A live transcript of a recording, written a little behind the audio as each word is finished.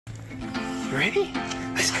You ready?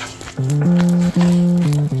 Let's go.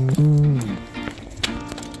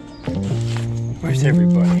 Where's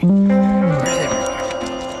everybody? Where's everybody?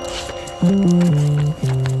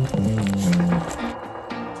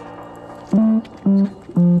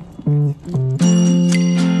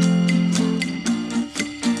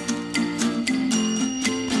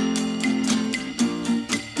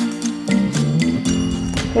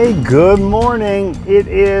 Hey, good morning. It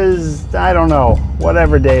is, I don't know,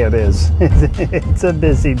 whatever day it is. It's a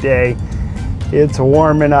busy day. It's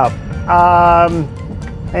warming up. I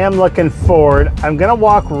am looking forward. I'm gonna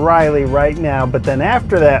walk Riley right now, but then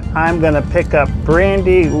after that, I'm gonna pick up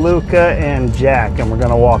Brandy, Luca, and Jack, and we're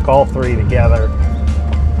gonna walk all three together.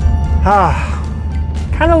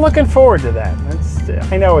 Kind of looking forward to that.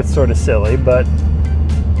 I know it's sort of silly, but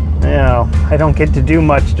you know, I don't get to do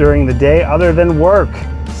much during the day other than work.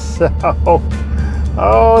 So,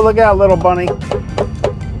 oh, look out, little bunny.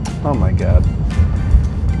 Oh my God.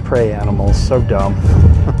 Prey animals, so dumb.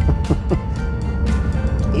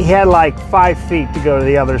 He had like 5 feet to go to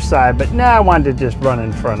the other side, but nah, I wanted to just run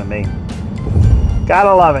in front of me.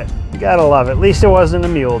 Gotta love it. Gotta love it. At least it wasn't a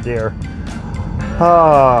mule deer.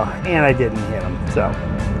 Oh, and I didn't hit him. So,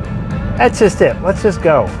 that's just it. Let's just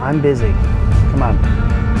go. I'm busy. Come on.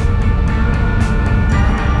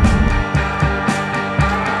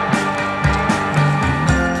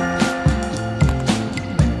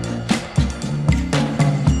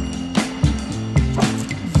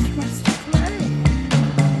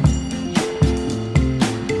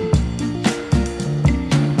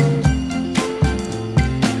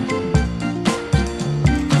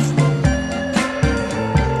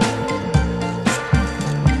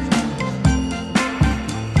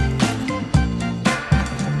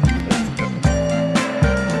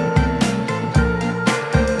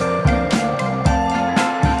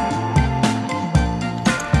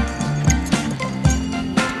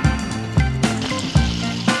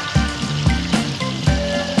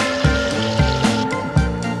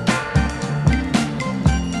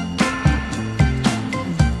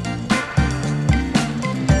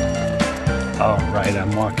 All right,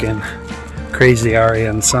 I'm walking Crazy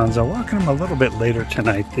Aria and Sons. I'm walking them a little bit later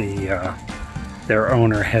tonight. Their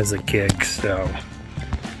owner has a gig, so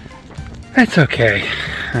that's okay.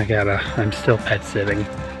 I'm still pet sitting.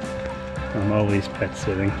 I'm always pet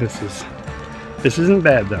sitting. This isn't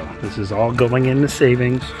bad though. This is all going into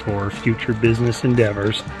savings for future business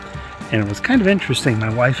endeavors. And it was kind of interesting.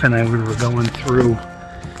 My wife and I, we were going through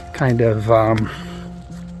kind of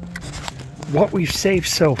what we've saved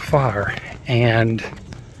so far, and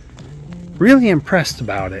really impressed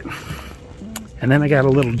about it. And then I got a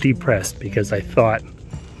little depressed because I thought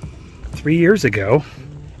 3 years ago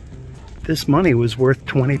this money was worth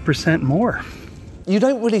 20% more. You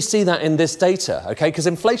don't really see that in this data, okay? Because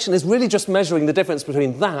inflation is really just measuring the difference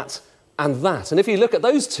between that and that. And if you look at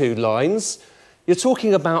those two lines, you're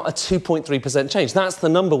talking about a 2.3% change. That's the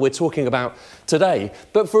number we're talking about today.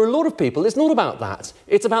 But for a lot of people, it's not about that.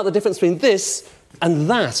 It's about the difference between this and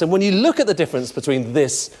that. And when you look at the difference between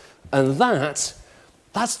this and that,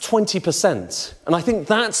 that's 20%. And I think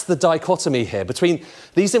that's the dichotomy here between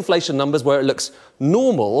these inflation numbers where it looks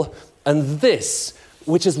normal and this,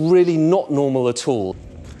 which is really not normal at all.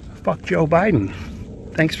 Fuck Joe Biden.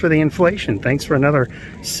 Thanks for the inflation. Thanks for another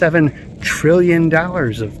 $7 trillion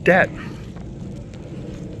of debt.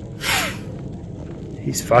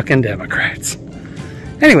 These fucking Democrats.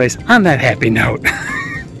 Anyways, on that happy note,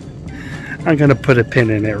 I'm gonna put a pin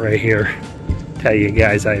in it right here. Tell you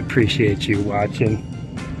guys I appreciate you watching.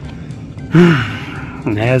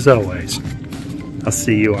 And as always, I'll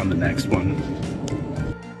see you on the next one.